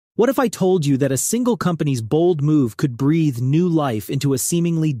What if I told you that a single company's bold move could breathe new life into a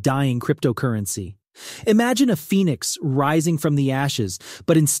seemingly dying cryptocurrency? Imagine a phoenix rising from the ashes,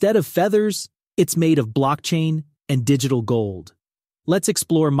 but instead of feathers, it's made of blockchain and digital gold. Let's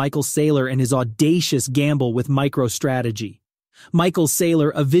explore Michael Saylor and his audacious gamble with MicroStrategy. Michael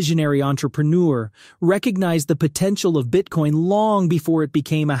Saylor, a visionary entrepreneur, recognized the potential of Bitcoin long before it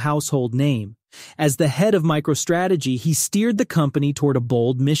became a household name. As the head of MicroStrategy, he steered the company toward a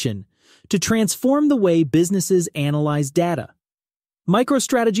bold mission: to transform the way businesses analyze data.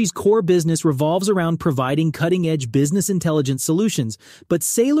 MicroStrategy's core business revolves around providing cutting-edge business intelligence solutions, but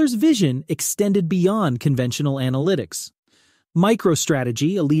Saylor's vision extended beyond conventional analytics.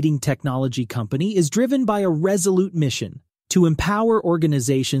 MicroStrategy, a leading technology company, is driven by a resolute mission: to empower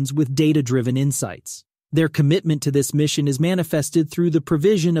organizations with data-driven insights. Their commitment to this mission is manifested through the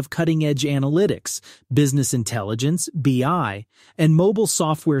provision of cutting-edge analytics, business intelligence, BI, and mobile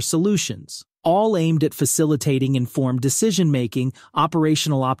software solutions, all aimed at facilitating informed decision-making,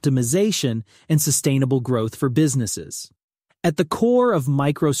 operational optimization, and sustainable growth for businesses. At the core of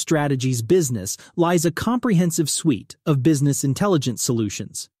MicroStrategy's business lies a comprehensive suite of business intelligence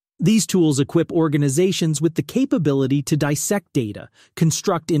solutions. These tools equip organizations with the capability to dissect data,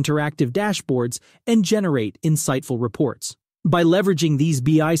 construct interactive dashboards, and generate insightful reports. By leveraging these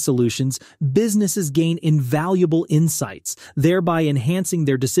BI solutions, businesses gain invaluable insights, thereby enhancing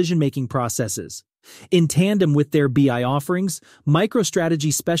their decision-making processes. In tandem with their BI offerings,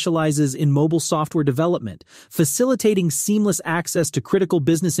 MicroStrategy specializes in mobile software development, facilitating seamless access to critical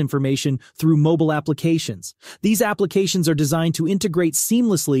business information through mobile applications. These applications are designed to integrate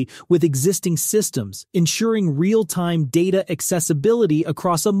seamlessly with existing systems, ensuring real-time data accessibility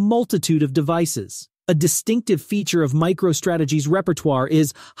across a multitude of devices. A distinctive feature of MicroStrategy's repertoire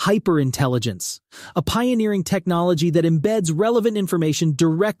is hyperintelligence, a pioneering technology that embeds relevant information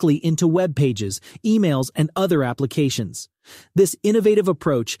directly into web pages, emails, and other applications. This innovative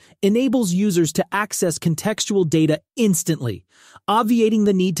approach enables users to access contextual data instantly, obviating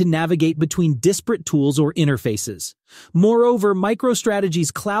the need to navigate between disparate tools or interfaces. Moreover, MicroStrategy's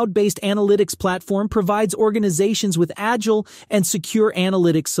cloud-based analytics platform provides organizations with agile and secure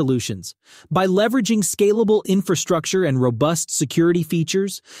analytics solutions. By leveraging scalable infrastructure and robust security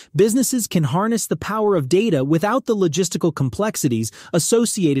features, businesses can harness the power of data without the logistical complexities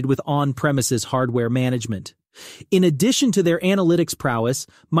associated with on-premises hardware management. In addition to their analytics prowess,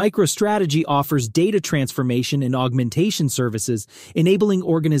 MicroStrategy offers data transformation and augmentation services, enabling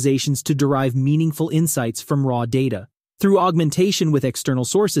organizations to derive meaningful insights from raw data. Through augmentation with external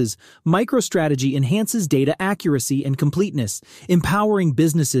sources, MicroStrategy enhances data accuracy and completeness, empowering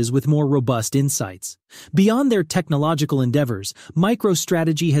businesses with more robust insights. Beyond their technological endeavors,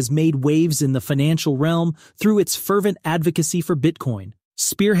 MicroStrategy has made waves in the financial realm through its fervent advocacy for Bitcoin.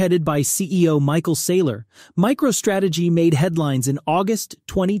 Spearheaded by CEO Michael Saylor, MicroStrategy made headlines in August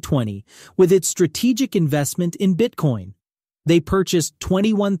 2020 with its strategic investment in Bitcoin. They purchased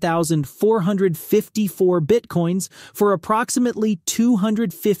 21,454 Bitcoins for approximately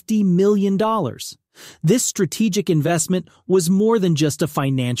 $250 million. This strategic investment was more than just a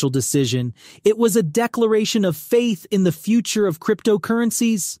financial decision. It was a declaration of faith in the future of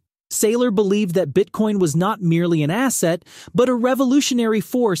cryptocurrencies. Saylor believed that Bitcoin was not merely an asset, but a revolutionary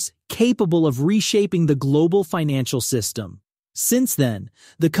force capable of reshaping the global financial system. Since then,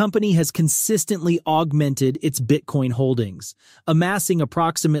 the company has consistently augmented its Bitcoin holdings, amassing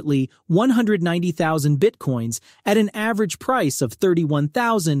approximately 190,000 Bitcoins at an average price of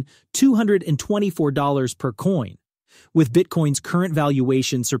 $31,224 per coin. With Bitcoin's current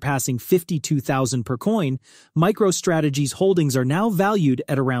valuation surpassing $52,000 per coin, MicroStrategy's holdings are now valued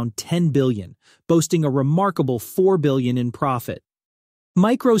at around $10 billion, boasting a remarkable $4 billion in profit.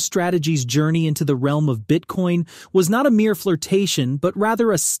 MicroStrategy's journey into the realm of Bitcoin was not a mere flirtation, but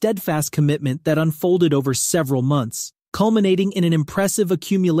rather a steadfast commitment that unfolded over several months, culminating in an impressive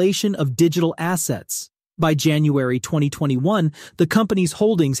accumulation of digital assets. By January 2021, the company's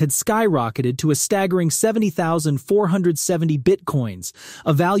holdings had skyrocketed to a staggering 70,470 Bitcoins,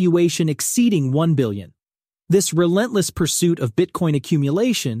 a valuation exceeding $1 billion. This relentless pursuit of Bitcoin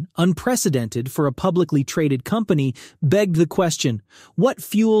accumulation, unprecedented for a publicly traded company, begged the question: what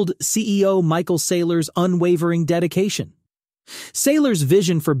fueled CEO Michael Saylor's unwavering dedication? Saylor's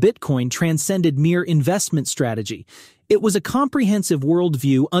vision for Bitcoin transcended mere investment strategy. It was a comprehensive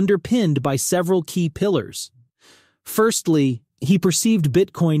worldview underpinned by several key pillars. Firstly, he perceived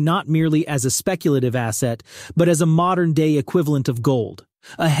Bitcoin not merely as a speculative asset, but as a modern-day equivalent of gold,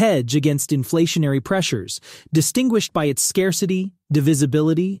 a hedge against inflationary pressures, distinguished by its scarcity,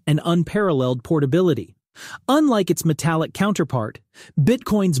 divisibility, and unparalleled portability. Unlike its metallic counterpart,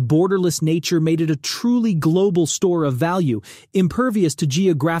 Bitcoin's borderless nature made it a truly global store of value, impervious to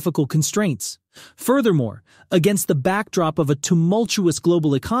geographical constraints. Furthermore, against the backdrop of a tumultuous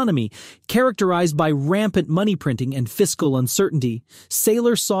global economy characterized by rampant money printing and fiscal uncertainty,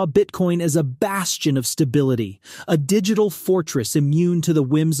 Saylor saw Bitcoin as a bastion of stability, a digital fortress immune to the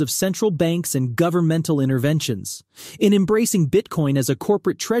whims of central banks and governmental interventions. In embracing Bitcoin as a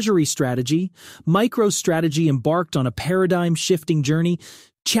corporate treasury strategy, MicroStrategy embarked on a paradigm-shifting journey,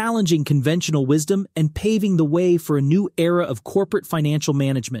 challenging conventional wisdom and paving the way for a new era of corporate financial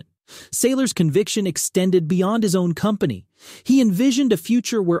management. Saylor's conviction extended beyond his own company. He envisioned a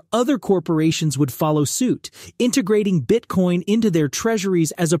future where other corporations would follow suit, integrating Bitcoin into their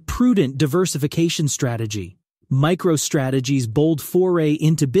treasuries as a prudent diversification strategy. MicroStrategy's bold foray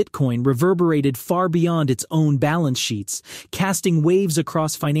into Bitcoin reverberated far beyond its own balance sheets, casting waves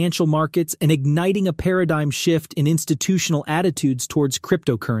across financial markets and igniting a paradigm shift in institutional attitudes towards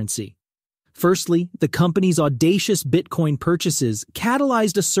cryptocurrency. Firstly, the company's audacious Bitcoin purchases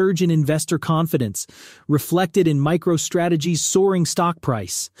catalyzed a surge in investor confidence, reflected in MicroStrategy's soaring stock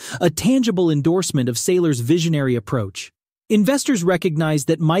price, a tangible endorsement of Saylor's visionary approach. Investors recognized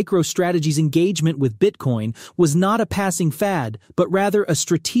that MicroStrategy's engagement with Bitcoin was not a passing fad, but rather a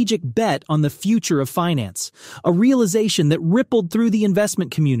strategic bet on the future of finance, a realization that rippled through the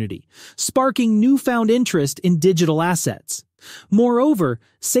investment community, sparking newfound interest in digital assets. Moreover,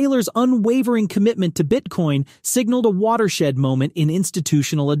 Saylor's unwavering commitment to Bitcoin signaled a watershed moment in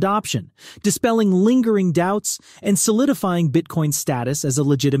institutional adoption, dispelling lingering doubts and solidifying Bitcoin's status as a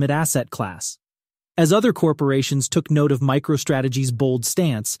legitimate asset class. As other corporations took note of MicroStrategy's bold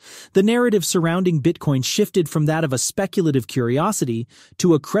stance, the narrative surrounding Bitcoin shifted from that of a speculative curiosity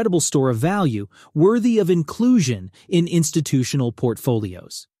to a credible store of value worthy of inclusion in institutional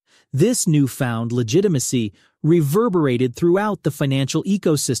portfolios. This newfound legitimacy reverberated throughout the financial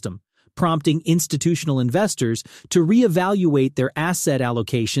ecosystem, prompting institutional investors to reevaluate their asset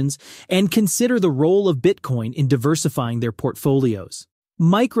allocations and consider the role of Bitcoin in diversifying their portfolios.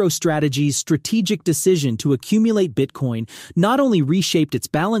 MicroStrategy's strategic decision to accumulate Bitcoin not only reshaped its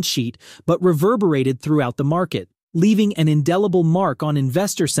balance sheet, but reverberated throughout the market, leaving an indelible mark on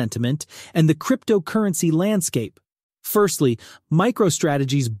investor sentiment and the cryptocurrency landscape. Firstly,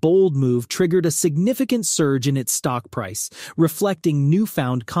 MicroStrategy's bold move triggered a significant surge in its stock price, reflecting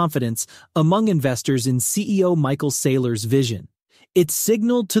newfound confidence among investors in CEO Michael Saylor's vision. It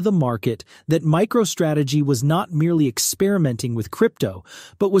signaled to the market that MicroStrategy was not merely experimenting with crypto,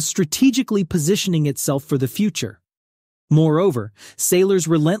 but was strategically positioning itself for the future. Moreover, Saylor's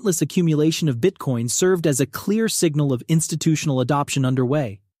relentless accumulation of Bitcoin served as a clear signal of institutional adoption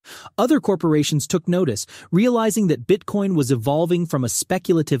underway. Other corporations took notice, realizing that Bitcoin was evolving from a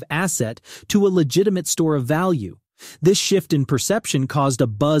speculative asset to a legitimate store of value. This shift in perception caused a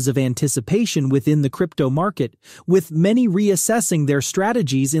buzz of anticipation within the crypto market, with many reassessing their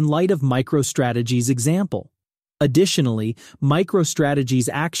strategies in light of MicroStrategy's example. Additionally, MicroStrategy's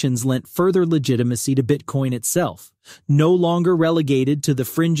actions lent further legitimacy to Bitcoin itself. No longer relegated to the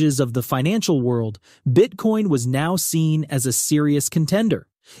fringes of the financial world, Bitcoin was now seen as a serious contender.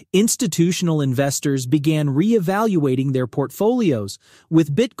 Institutional investors began reevaluating their portfolios,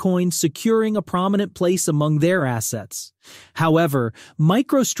 with Bitcoin securing a prominent place among their assets. However,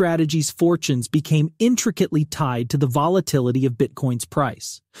 MicroStrategy's fortunes became intricately tied to the volatility of Bitcoin's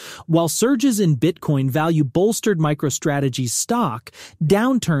price. While surges in Bitcoin value bolstered MicroStrategy's stock,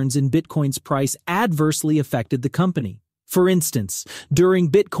 downturns in Bitcoin's price adversely affected the company. For instance, during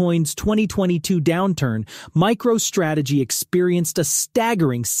Bitcoin's 2022 downturn, MicroStrategy experienced a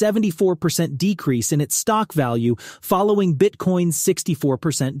staggering 74% decrease in its stock value following Bitcoin's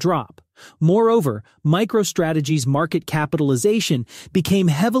 64% drop. Moreover, MicroStrategy's market capitalization became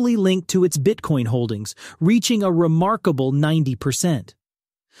heavily linked to its Bitcoin holdings, reaching a remarkable 90%.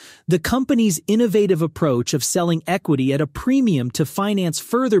 The company's innovative approach of selling equity at a premium to finance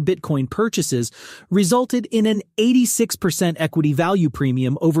further Bitcoin purchases resulted in an 86% equity value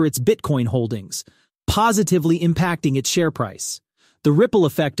premium over its Bitcoin holdings, positively impacting its share price. The ripple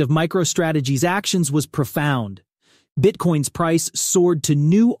effect of MicroStrategy's actions was profound. Bitcoin's price soared to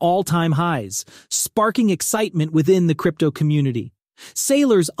new all-time highs, sparking excitement within the crypto community.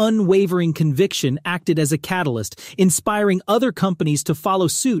 Saylor's unwavering conviction acted as a catalyst, inspiring other companies to follow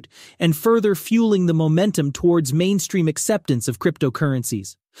suit and further fueling the momentum towards mainstream acceptance of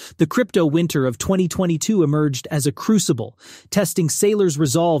cryptocurrencies. The crypto winter of 2022 emerged as a crucible, testing Saylor's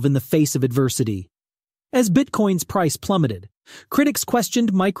resolve in the face of adversity. As Bitcoin's price plummeted, critics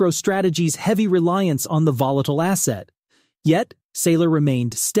questioned MicroStrategy's heavy reliance on the volatile asset. Yet, Saylor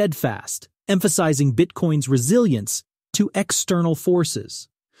remained steadfast, emphasizing Bitcoin's resilience to external forces.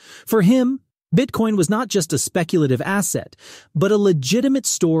 For him, Bitcoin was not just a speculative asset, but a legitimate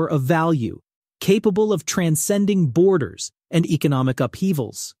store of value, capable of transcending borders and economic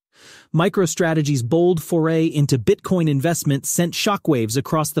upheavals. MicroStrategy's bold foray into Bitcoin investment sent shockwaves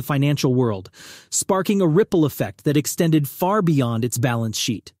across the financial world, sparking a ripple effect that extended far beyond its balance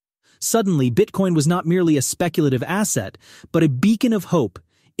sheet. Suddenly, Bitcoin was not merely a speculative asset, but a beacon of hope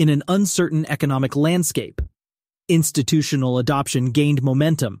in an uncertain economic landscape. Institutional adoption gained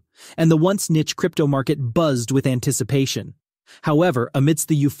momentum, and the once niche crypto market buzzed with anticipation. However, amidst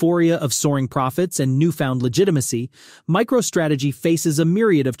the euphoria of soaring profits and newfound legitimacy, MicroStrategy faces a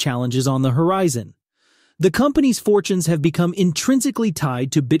myriad of challenges on the horizon. The company's fortunes have become intrinsically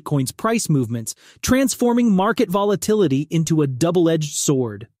tied to Bitcoin's price movements, transforming market volatility into a double-edged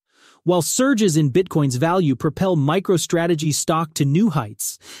sword. While surges in Bitcoin's value propel MicroStrategy's stock to new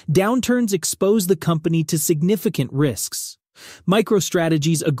heights, downturns expose the company to significant risks.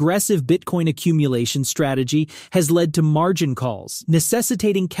 MicroStrategy's aggressive Bitcoin accumulation strategy has led to margin calls,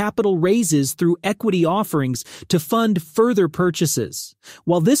 necessitating capital raises through equity offerings to fund further purchases.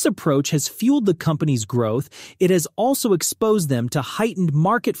 While this approach has fueled the company's growth, it has also exposed them to heightened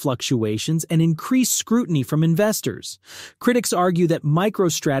market fluctuations and increased scrutiny from investors. Critics argue that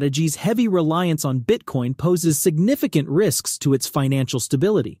MicroStrategy's heavy reliance on Bitcoin poses significant risks to its financial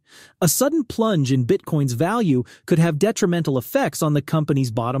stability. A sudden plunge in Bitcoin's value could have detrimental effects on the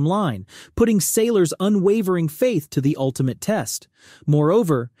company's bottom line, putting Saylor's unwavering faith to the ultimate test.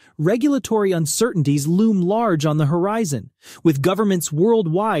 Moreover, regulatory uncertainties loom large on the horizon, with governments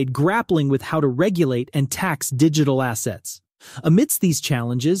worldwide grappling with how to regulate and tax digital assets. Amidst these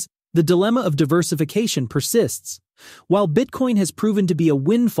challenges, the dilemma of diversification persists. While Bitcoin has proven to be a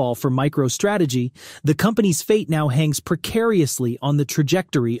windfall for MicroStrategy, the company's fate now hangs precariously on the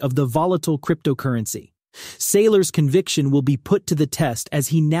trajectory of the volatile cryptocurrency. Saylor's conviction will be put to the test as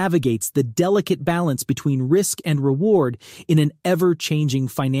he navigates the delicate balance between risk and reward in an ever-changing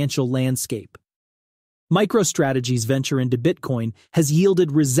financial landscape. MicroStrategy's venture into Bitcoin has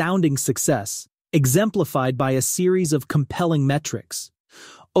yielded resounding success, exemplified by a series of compelling metrics.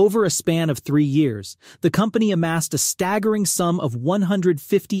 Over a span of 3 years, the company amassed a staggering sum of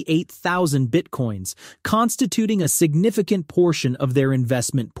 158,000 Bitcoins, constituting a significant portion of their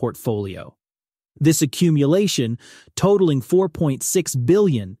investment portfolio. This accumulation, totaling $4.6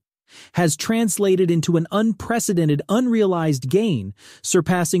 billion, has translated into an unprecedented unrealized gain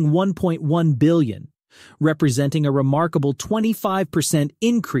surpassing $1.1 billion, representing a remarkable 25%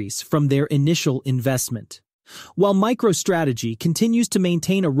 increase from their initial investment. While MicroStrategy continues to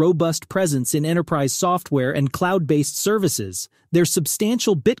maintain a robust presence in enterprise software and cloud-based services, their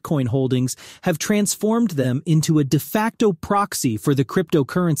substantial Bitcoin holdings have transformed them into a de facto proxy for the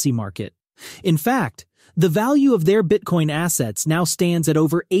cryptocurrency market. In fact, the value of their Bitcoin assets now stands at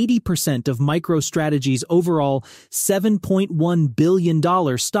over 80% of MicroStrategy's overall $7.1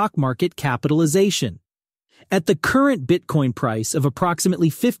 billion stock market capitalization. At the current Bitcoin price of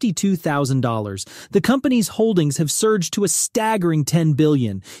approximately $52,000, the company's holdings have surged to a staggering $10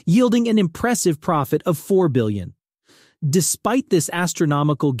 billion, yielding an impressive profit of $4 billion. Despite this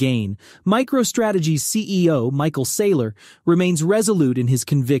astronomical gain, MicroStrategy's CEO, Michael Saylor, remains resolute in his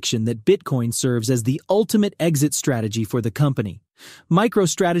conviction that Bitcoin serves as the ultimate exit strategy for the company.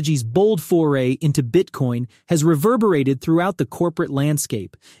 MicroStrategy's bold foray into Bitcoin has reverberated throughout the corporate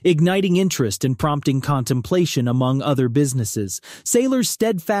landscape, igniting interest and prompting contemplation among other businesses. Saylor's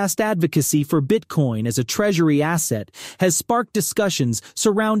steadfast advocacy for Bitcoin as a treasury asset has sparked discussions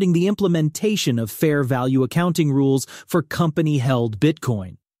surrounding the implementation of fair value accounting rules for company-held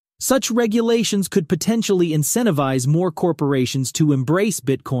Bitcoin. Such regulations could potentially incentivize more corporations to embrace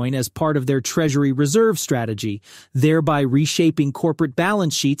Bitcoin as part of their treasury reserve strategy, thereby reshaping corporate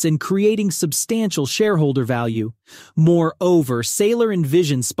balance sheets and creating substantial shareholder value. Moreover, Saylor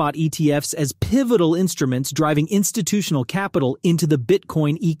envisions spot ETFs as pivotal instruments driving institutional capital into the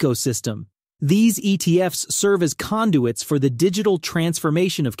Bitcoin ecosystem. These ETFs serve as conduits for the digital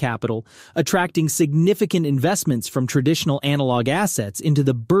transformation of capital, attracting significant investments from traditional analog assets into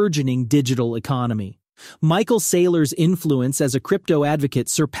the burgeoning digital economy. Michael Saylor's influence as a crypto advocate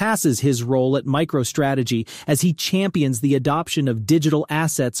surpasses his role at MicroStrategy as he champions the adoption of digital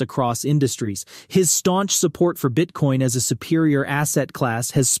assets across industries. His staunch support for Bitcoin as a superior asset class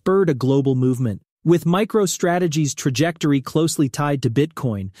has spurred a global movement. With MicroStrategy's trajectory closely tied to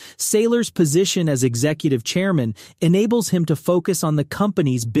Bitcoin, Saylor's position as executive chairman enables him to focus on the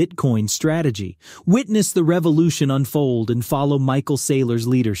company's Bitcoin strategy. Witness the revolution unfold and follow Michael Saylor's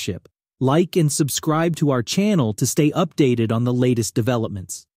leadership. Like and subscribe to our channel to stay updated on the latest developments.